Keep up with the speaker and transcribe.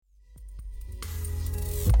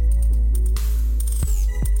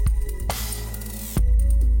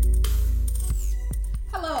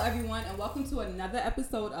another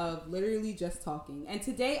episode of Literally Just Talking. And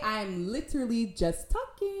today I am literally just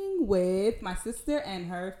talking with my sister and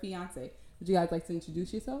her fiance. Would you guys like to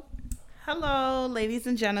introduce yourself? Hello, ladies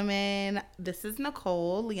and gentlemen. This is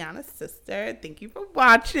Nicole, Liana's sister. Thank you for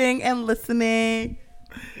watching and listening.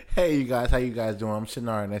 Hey, you guys. How you guys doing? I'm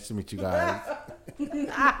Shanara. Nice to meet you guys.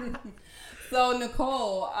 So,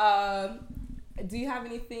 Nicole, do you have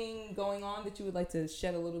anything going on that you would like to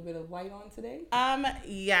shed a little bit of light on today?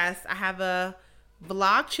 Yes, I have a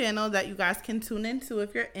vlog channel that you guys can tune into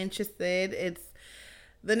if you're interested.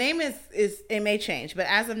 The name is it may change, but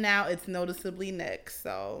as of now, it's Noticeably Nick.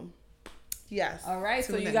 So, yes. All right.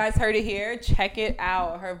 So you guys heard it here. Check it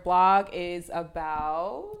out. Her blog is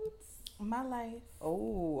about my life.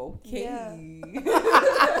 Oh, okay. Yeah.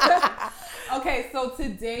 Okay. So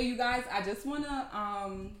today, you guys, I just want to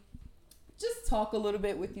just talk a little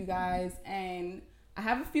bit with you guys, and I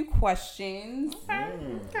have a few questions.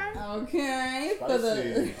 Okay. For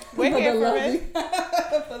the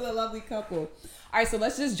lovely couple. All right, so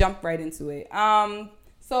let's just jump right into it.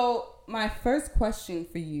 So my first question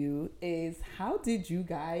for you is, how did you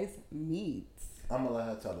guys meet? I'm gonna let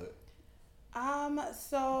her tell it.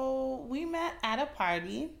 So we met at a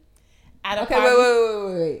party.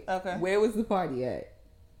 Wait. Okay. Where was the party at?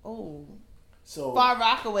 Oh. So Far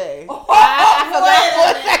Rockaway.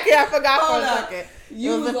 I forgot for a second.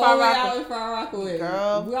 You was all the way out in Far Rockaway.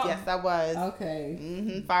 Girl, yes, I was.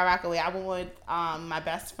 Okay. Far Rockaway. I went with my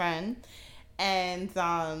best friend, and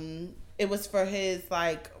it was for his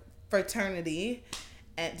fraternity.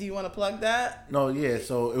 And do you want to plug that? No, yeah.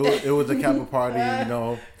 So it was a Kappa party. You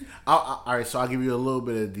know. All right. So I'll give you a little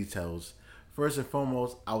bit of details. First and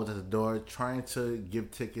foremost, I was at the door trying to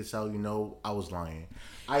give tickets out. You know, I was lying.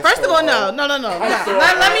 First of all, no. Let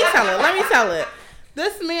me tell it.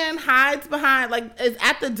 This man hides behind, is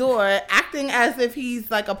at the door, acting as if he's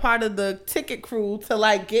a part of the ticket crew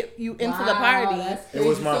to get you into the party. It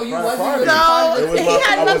was my friend's party. So he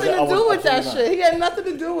had nothing to do with that shit. He had nothing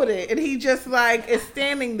to do with it, and he just is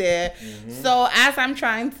standing there. Mm-hmm. So as I'm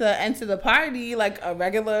trying to enter the party, like a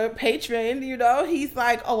regular patron, you know, he's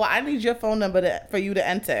like, "Oh, well, I need your phone number for you to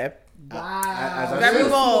enter." Wow. Very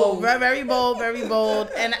bold.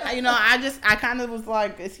 And, you know, I kind of was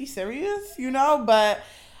like, is he serious? You know, but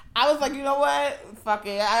I was like, you know what? Fuck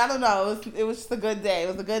it. I don't know. It was just a good day. It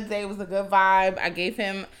was a good day. It was a good vibe. I gave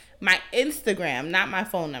him my Instagram, not my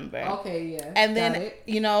phone number. Okay, yeah. And then,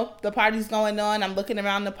 you know, the party's going on. I'm looking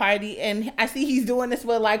around the party, and I see he's doing this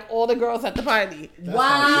with, all the girls at the party.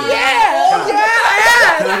 Wow.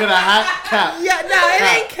 Yeah. Can I get a hat? Cap. Yeah, no, it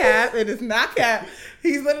ain't cap. It is not cap.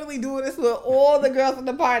 He's literally doing this with all the girls at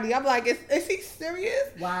the party. I'm like, is he serious?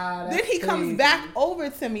 Wow. Then he comes back over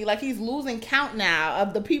to me like he's losing count now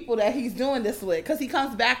of the people that he's doing this with. Because he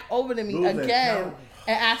comes back over to me again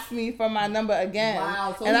and asks me for my number again.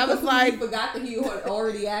 Wow. So and I was like, he forgot that he had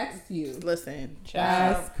already asked you. Listen,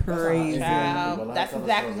 child, that's crazy. Child, that's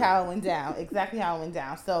exactly how it went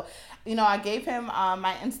down. So, you know, I gave him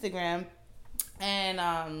my Instagram.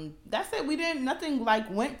 And that's it. Nothing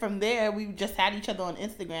went from there. We just had each other on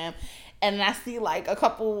Instagram. And I see a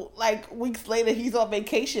couple weeks later, he's on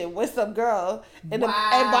vacation with some girl in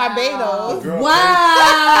Barbados.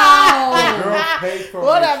 Wow! The girl paid for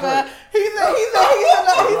whatever. He's in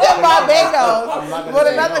Barbados with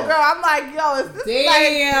another girl. I'm like, yo, is this what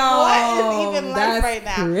is even life right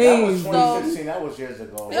now? That was 2016. That was years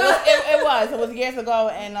ago. It was years ago.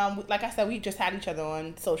 And like I said, we just had each other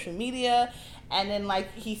on social media. And then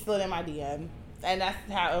he slid in my DM. And that's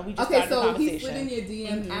how we just started the conversation. Okay, so he slid in your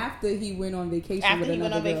DM after he went on vacation after with he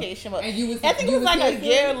another went on girl. vacation. And I think it was a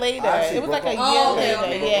year later. It was a year later.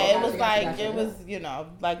 Okay. Yeah, it was it was, you know,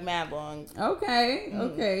 mad long.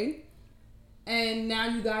 Okay. And now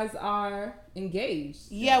you guys are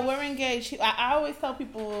engaged. Yeah, we're engaged. I always tell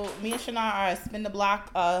people, me and Shana are a spin the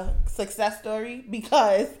block success story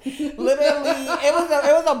because literally it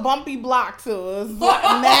was a bumpy block too. It was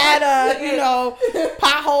mad, you know,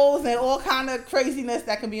 potholes and all kind of craziness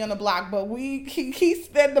that can be on the block. But he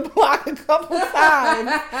spin the block a couple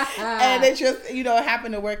times, and it just, you know,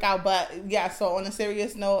 happened to work out. But yeah, so on a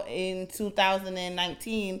serious note, in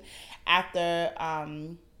 2019, after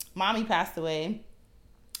Mommy passed away,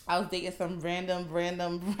 I was dating some random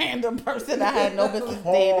person I had no business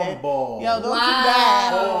dating. Yo, don't do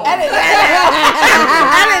that.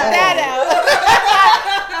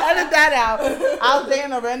 Edit that out. I was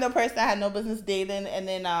dating a random person I had no business dating, and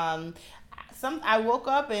then I woke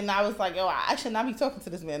up and I was like, yo, I should not be talking to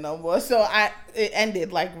this man no more. So it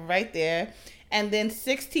ended right there. And then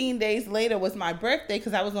 16 days later was my birthday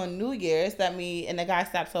because I was on New Year's that me and the guy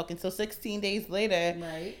stopped talking. So 16 days later,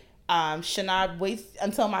 right. Shannard waits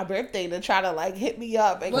until my birthday to try to like hit me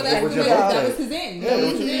up. And well, that was his end. Yeah,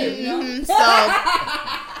 it was his end. You know? So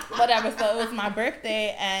whatever. So it was my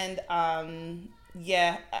birthday, and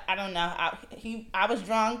yeah, I don't know. I was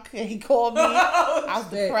drunk and he called me. I was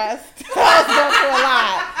depressed. I was going through a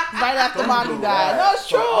lot right after mommy died. No, it's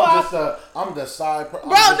true. I'm the side person.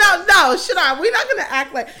 Bro, no, Shannard, we're not gonna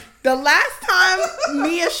act like the last time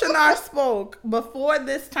me and Shannard spoke before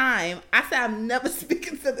this time. I said I'm never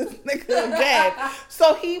speaking to this nigga again.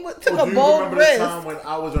 So he took a bold risk. Do you remember the time when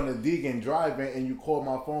I was on the Deegan driving and you called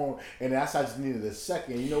my phone and I said I just needed a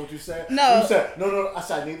second? You know what you said? No. You said no. I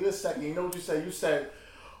said I needed a second. You know what you said? You said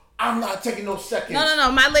I'm not taking no seconds.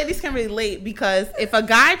 No. My ladies can relate because if a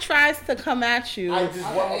guy tries to come at you,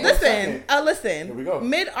 listen. Here we go.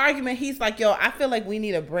 Mid argument, he's like, "Yo, I feel like we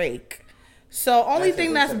need a break." So only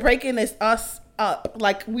thing that's breaking is us up.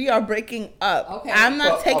 Like we are breaking up. Okay. I'm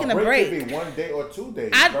not taking a break. Could be 1 day or 2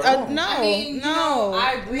 days. No.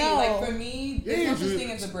 I agree. No. Like for me, there's no such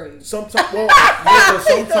thing as a break. Sometimes,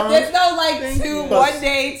 there's no like 1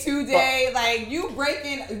 day, 2 day. Like you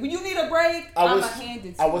breaking, when you need a break, I'm hand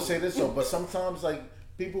it to I would say this though, but sometimes like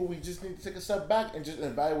people, we just need to take a step back and just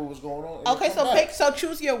evaluate what's going on. Okay, so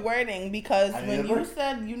choose your wording because when you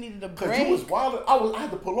said you needed a break, because you was wilding. I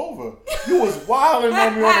had to pull over. You was wilding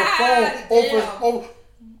on me on the phone.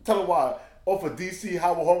 Tell her why. Off of DC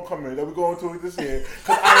Howard Homecoming that we're going to this year. It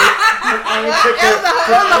was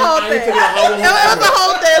a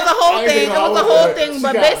whole thing.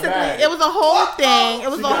 But basically, it was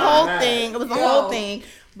a whole thing.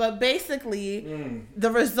 But basically, the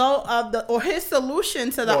result of his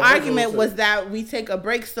solution to the argument was that we take a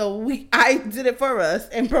break. So I did it for us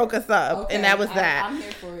and broke us up, and that was that. I'm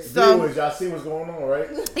here for it. So y'all see what's going on, right?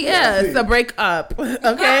 Yeah, it's a break up.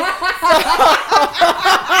 Okay.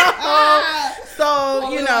 So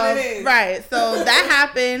you know, right? So that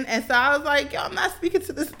happened, and so I was like, "Yo, I'm not speaking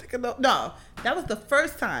to this nigga." No. That was the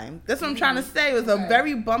first time. That's what I'm trying to say. It was a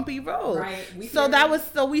very bumpy road. Right. We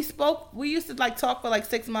spoke. We used to like talk for like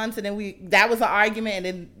 6 months, and then that was an argument, and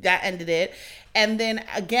then that ended it. And then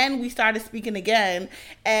again, we started speaking again,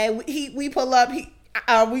 and we pull up. We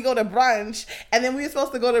go to brunch, and then we were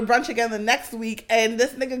supposed to go to brunch again the next week, and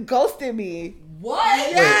this nigga ghosted me. What?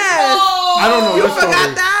 Yes. Oh, I don't know. You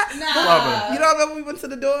forgot that? Nah. You don't remember we went to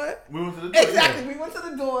the door? We went to the door. Exactly. Yeah. We went to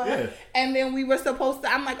the door. Yeah. And then we were supposed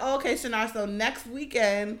to, I'm like, oh, okay, Shannard, so next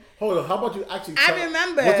weekend. Hold on. How about you actually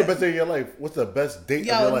remember. What's the best day of your life? What's the best date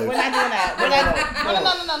of your life? We're not doing that.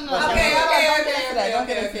 No.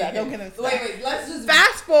 Okay. Don't get into that. Wait. Let's just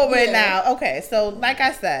fast forward now. Okay, so like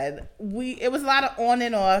I said, it was a lot of on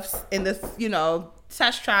and offs in this,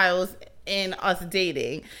 test trials in us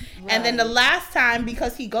dating. Right. And then the last time,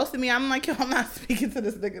 because he ghosted me, I'm like, yo, I'm not speaking to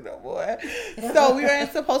this nigga no more. So we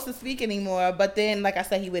weren't supposed to speak anymore. But then, like I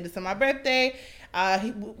said, he waited till my birthday.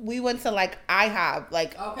 We went to like IHOP,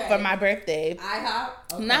 for my birthday. IHOP?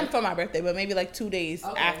 Okay. Not for my birthday, but maybe like 2 days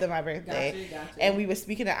after my birthday. Gotcha. And we were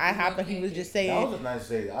speaking at IHOP, and he was just saying, that was a nice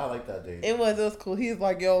day. I like that day. It was cool. He was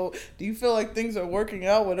like, yo, do you feel like things are working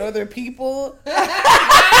out with other people? The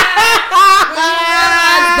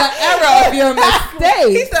error of your mistake.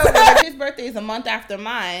 He said, his birthday is a month after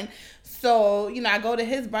mine. So, I go to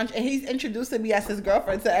his brunch, and he's introducing me as his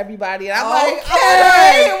girlfriend to everybody. And I'm like, hold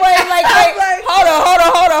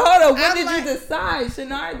on. When did you decide,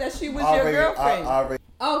 Shannard, that she was your girlfriend?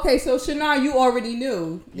 Okay, so Shannard, you already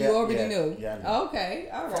knew. Yeah, you already knew. Yeah, I knew. Okay,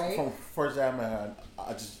 all right. From first day I met her,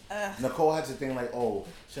 Nicole had to think like, oh,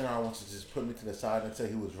 Shannard wants to just put me to the side until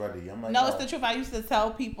he was ready. I'm like, no, it's the truth. I used to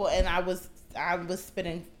tell people, and I was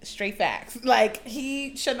spitting straight facts. Like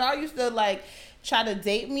Shannard used to like try to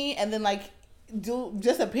date me, and then like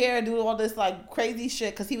disappear, do all this like crazy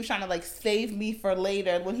shit because he was trying to like save me for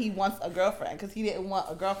later when he wants a girlfriend because he didn't want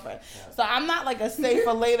a girlfriend. Yeah. So I'm not like a save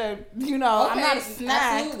for later, I'm not a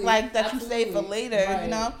snack like that you save for later,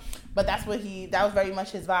 right. But that was very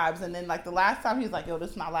much his vibes. And then like the last time he was like, yo,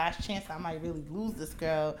 this is my last chance. I might really lose this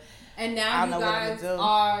girl. And now you guys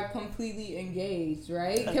are completely engaged,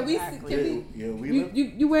 right? Can we?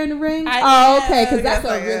 You wearing the ring? Okay, because that's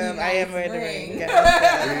a really nice I am wearing ring.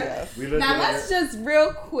 The ring. Now let's just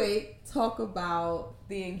real quick talk about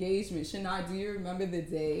the engagement. Shannard, do you remember the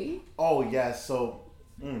day? Oh yeah, So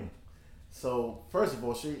first of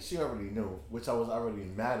all, she already knew, which I was already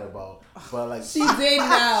mad about. But like she did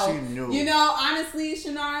know. She knew. Honestly,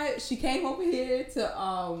 Shannard, she came over here to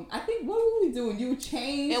I think what were we doing? You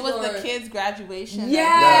changed. It was the kids' graduation.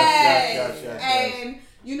 Yes. And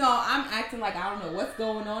I'm acting like I don't know what's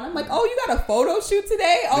going on. I'm like, oh, you got a photo shoot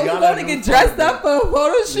today? Oh, you going to get dressed up for a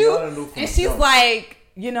photo shoot? And she's like,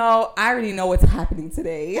 I already know what's happening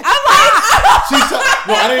today. I'm like,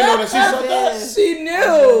 I didn't know that she said that. She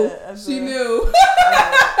knew. She knew.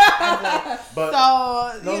 But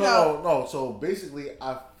no. So basically,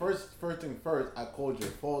 first thing first, I called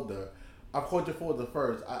your folder. I called your folder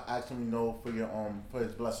first. I asked him, for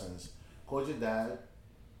his blessings. Called your dad.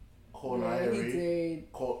 Called Nairi. He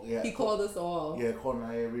did. He called us all. Yeah, called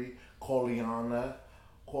Nairi. Called Liana.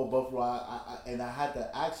 Called Buffalo. And I had to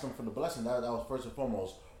ask him for the blessing. That was first and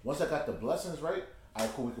foremost. Once I got the blessings right,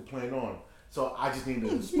 cool, we could plan on. So I just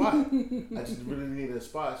needed a spot. I just really needed a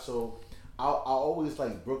spot. So I always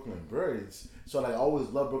like Brooklyn Bridge. So I always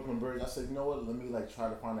love Brooklyn Bridge. I said, you know what? Let me try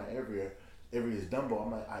to find that area. Area is Dumbo.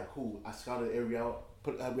 I'm like, all right, cool. I scouted the area out.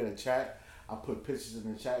 We had a chat. I put pictures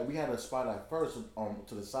in the chat. We had a spot at first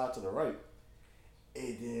to the side to the right.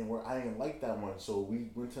 It didn't work. I didn't like that one. So we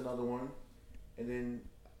went to another one. And then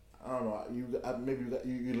I don't know.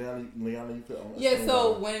 Liana, you could. Yeah.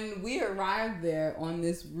 So when we arrived there on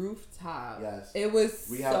this rooftop, yes, it was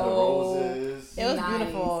had the roses. It was nice.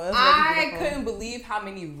 Beautiful. It was I couldn't believe how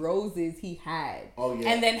many roses he had. Oh yeah.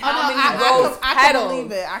 And then how many rose petals I could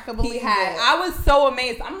believe it. I could believe he had. it. I was so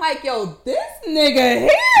amazed. I'm like, yo, this nigga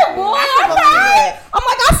here, boy. I'm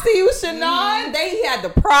like, I see you, Shannon. He had the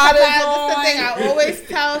Prada on. That's the thing. I always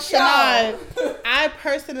tell Shannon. I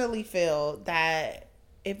personally feel that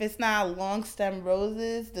if it's not long stem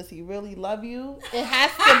roses, does he really love you? It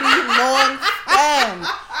has to be long stem.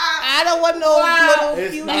 I don't want no little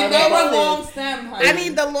cute roses. Long stem, honey. I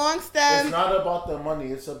need the long stem. It's not about the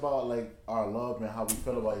money. It's about our love and how we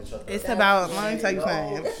feel about each other. It's about. Let me tell you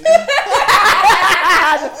something.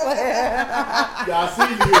 I see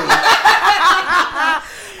you.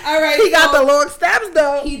 All right, he got the long stems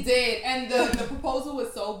though. He did, and the proposal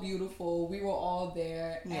was so beautiful. We were all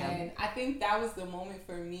there, and I think that was the moment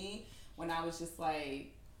for me when I was just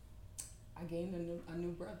like, I gained a new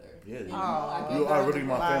brother. Yeah, you are really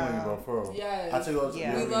my family, bro. For real. Yes, I tell you,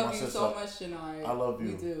 we love you so much, Shanard. I love you.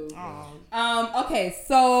 We do. Oh. Okay,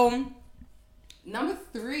 so number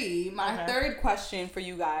 3, my third question for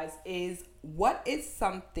you guys is: what is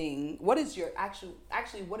your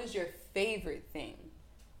what is your favorite thing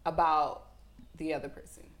about the other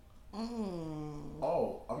person?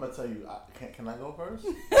 Oh, I'm gonna tell you. Can I go first?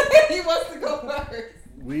 He wants to go first.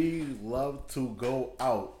 We love to go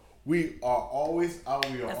out. We are always out.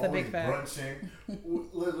 We are always brunching.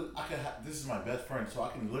 This is my best friend, so I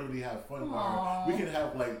can literally have fun with her. We can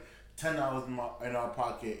have like $10 in our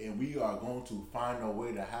pocket, and we are going to find a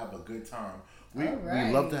way to have a good time. We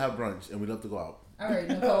love to have brunch, and we love to go out. All right,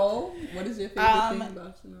 Nicole, what is your favorite thing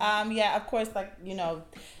about Shania? Yeah, of course,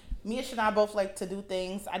 me and Shania both like to do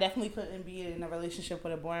things. I definitely couldn't be in a relationship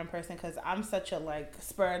with a boring person because I'm such a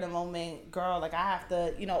spur of the moment girl. I have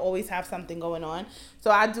to, always have something going on.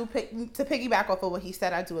 So I do to piggyback off of what he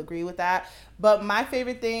said. I do agree with that. But my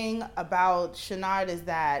favorite thing about Shanard is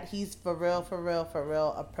that he's for real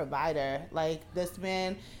a provider. This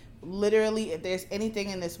man. Literally, if there's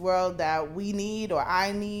anything in this world that we need or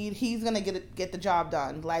I need, he's gonna get the job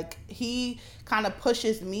done. He kind of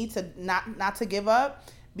pushes me to not to give up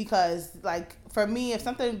because for me, if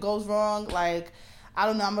something goes wrong, I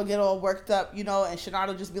don't know, I'm gonna get all worked up, and Shanard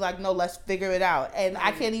will just be like, no, let's figure it out. And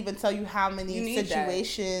I can't even tell you how many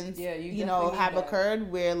situations have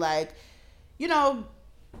occurred where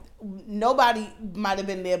nobody might have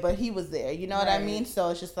been there, but he was there. You know what I mean? So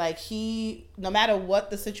it's just he, no matter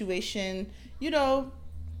what the situation,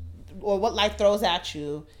 or what life throws at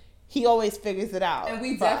you, he always figures it out. And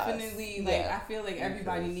we definitely, I feel like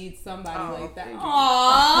everybody needs somebody like that. Aww.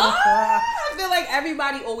 I feel like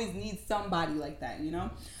everybody always needs somebody like that,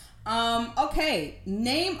 Okay,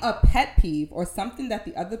 name a pet peeve or something that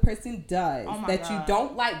the other person does you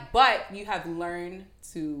don't like, but you have learned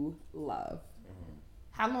to love.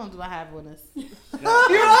 How long do I have with this? You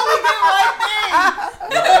only get one thing.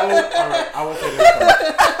 Nicole, all right, I will say this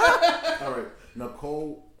first. All right,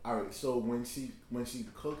 Nicole. All right, so when she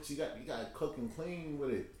cooks, you got to cook and clean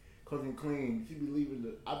with it. Cook and clean. She be leaving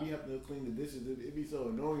I be having to clean the dishes. It be so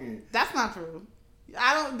annoying. That's not true.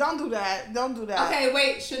 Don't do that. Don't do that. Okay,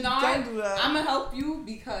 wait, Shanard. Don't do that. I'm gonna help you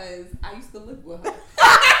because I used to live with her.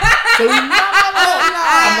 So no.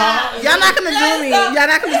 Y'all not gonna do me. Y'all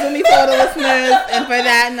not gonna do me for the listeners and for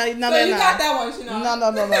that. No. So you got that one,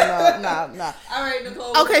 Shanard. No. All right,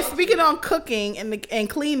 Nicole. Okay, speaking on cooking and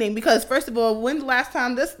cleaning, because first of all, when's the last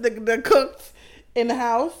time the cooked in the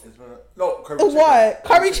house? Curry chicken. What?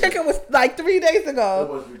 Curry chicken was 3 days ago. It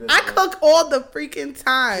was 3 days I ago. cook all the freaking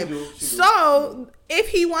time. She do. So if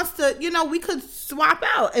he wants to, we could swap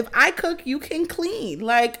out. If I cook, you can clean.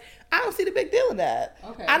 I don't see the big deal with that.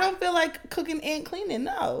 Okay. I don't feel like cooking and cleaning.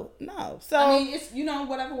 No. So I mean, it's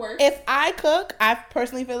whatever works. if I cook, I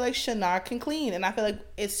personally feel like Shannara can clean, and I feel like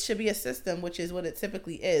it should be a system, which is what it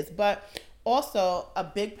typically is. But also, a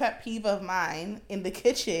big pet peeve of mine in the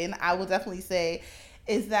kitchen, I will definitely say,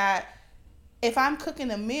 is that if I'm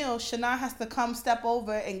cooking a meal, Shannara has to come step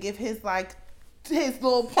over and give his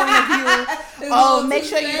little point of view. Make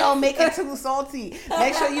sure you don't make it too salty.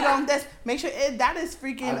 Make sure you don't this. Make sure that is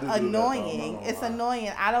freaking annoying. It's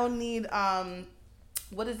annoying. I don't need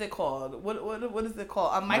what is it called? What is it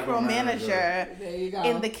called? A micromanager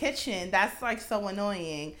in the kitchen. That's like so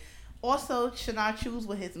annoying. Also, Shannara chews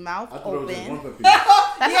with his mouth open. That's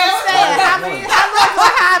what I'm saying. How much do I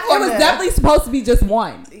have? It was definitely supposed to be just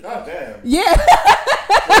one. God damn. Yeah.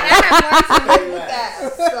 I have learned to do that.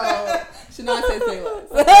 So. Shannara said say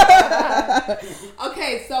less.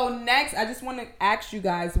 Okay, so next, I just want to ask you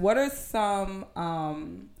guys, what are some,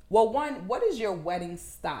 what is your wedding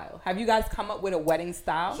style? Have you guys come up with a wedding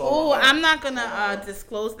style? Oh, I'm not going to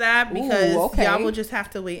disclose that because y'all will just have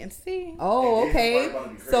to wait and see. Oh, okay.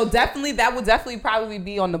 So definitely, that would definitely probably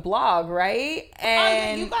be on the blog, right?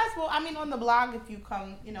 And you guys will, on the blog, if you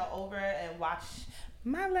come, over and watch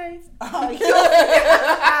my life,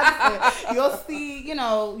 you'll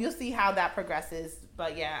see how that progresses.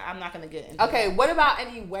 But yeah, I'm not gonna get into that. What about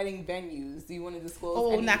any wedding venues? Do you want to disclose?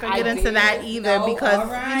 Oh, I'm not gonna get into that either because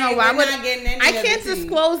why would I can't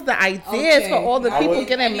disclose the ideas for all the people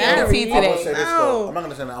getting married today. I'm not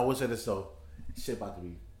gonna say that. I will say this though. Shit about to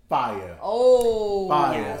be fire. Oh,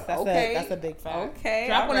 fire. Yes, that's a big fact. Okay,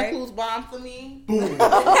 drop one of clues bomb for me. Boom.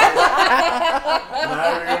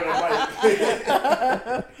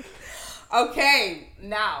 Okay,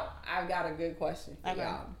 now I've got a good question for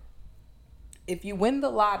y'all. If you win the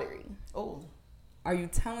lottery, are you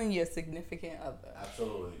telling your significant other?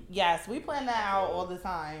 Absolutely. Yes, we plan that out all the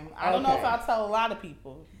time. I don't know if I'll tell a lot of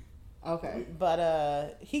people. Okay.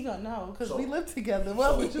 But he gonna know because we live together.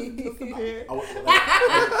 What would you disappear?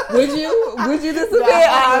 Would you disappear? No,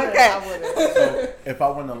 I wouldn't. So if I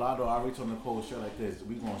win the lotto, I already told Nicole shit like this.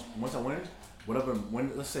 We going once I win,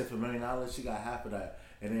 let's say for $1 million, she got half of that.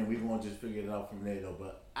 And then we gonna just figure it out from there though.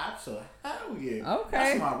 But absolutely, hell yeah. Okay.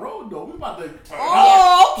 That's my road though. We about to turn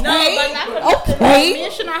okay. No, but not me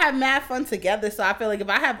and Shannara have mad fun together. So I feel like if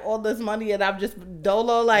I have all this money and I'm just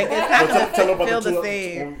dolo, like it's not gonna feel the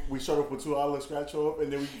same. We showed up with $2 scratch off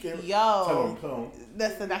and then we came. Tell them, come.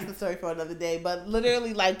 That's the story for another day. But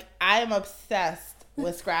literally, like I am obsessed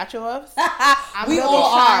with scratch offs. We all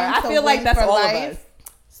are. I feel like that's all of us.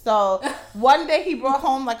 So one day he brought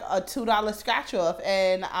home like a $2 scratch off,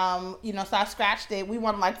 and so I scratched it. We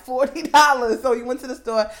won like $40. So he went to the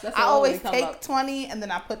store. I always take 20 and then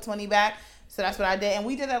I put 20 back. So that's what I did, and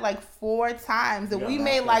we did it like 4 times, and we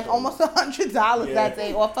made like almost $100 that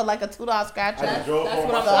day off of like a $2 scratch off. That's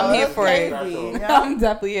what I'm here for. I'm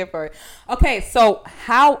definitely here for it. Okay, so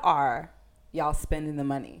how are y'all spending the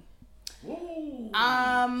money?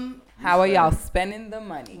 How are y'all spending the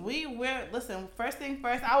money? Listen, first thing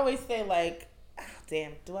first, I always say like,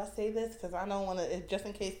 damn, do I say this? Because I don't want to, just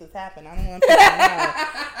in case this happened, I don't want people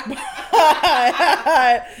to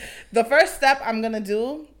know. The first step I'm going to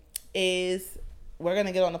do is we're going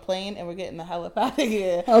to get on a plane and we're getting the hell up out of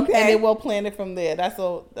here. Okay. And then we'll plan it from there. That's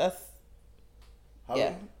all. That's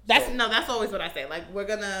always what I say. Like, we're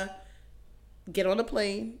going to get on a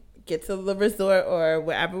plane, get to the resort or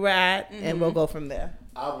wherever we're at, and we'll go from there.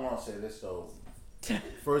 I want to say this though.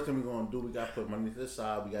 First thing we're gonna do, we gotta put money to the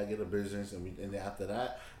side. We gotta get a business, and then after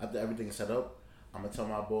that, after everything is set up, I'm gonna tell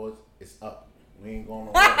my boys it's up. We ain't going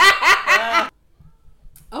nowhere.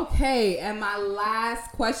 Okay, and my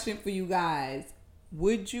last question for you guys: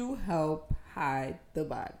 would you help hide the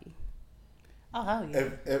body? Oh hell yeah!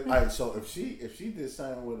 If she did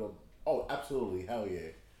something with absolutely, hell yeah.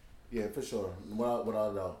 Yeah, for sure.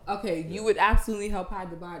 Without a doubt. Okay, you would absolutely help hide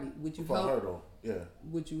the body. Would you help? For her though, yeah.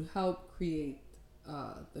 Would you help create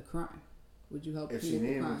the crime? Would you help if create she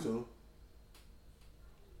needed the crime? me to?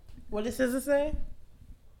 What did SZA say?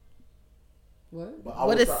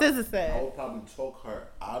 What did SZA say? I would probably talk her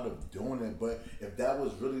out of doing it, but if that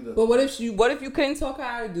was really the. But what if you couldn't talk her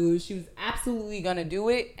out of doing it? She was absolutely gonna do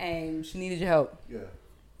it, and she needed your help. Yeah.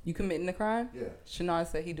 You committing the crime? Yeah. Shannara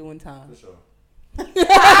said he doing time. For sure. That's it,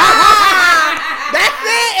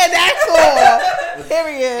 and that's all.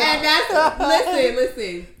 Period. And that's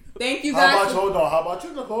listen. Thank you guys. Hold on. How about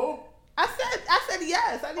you, Nicole? I said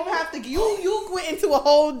yes. I didn't even have to. You went into a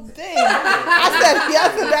whole thing. I said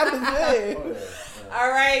yes, and that was it. All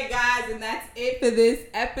right, guys, and that's it for this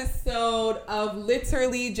episode of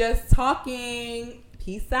Literally Just Talking.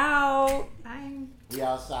 Peace out. Bye. We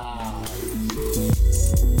outside.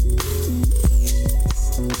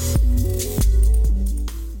 Peace.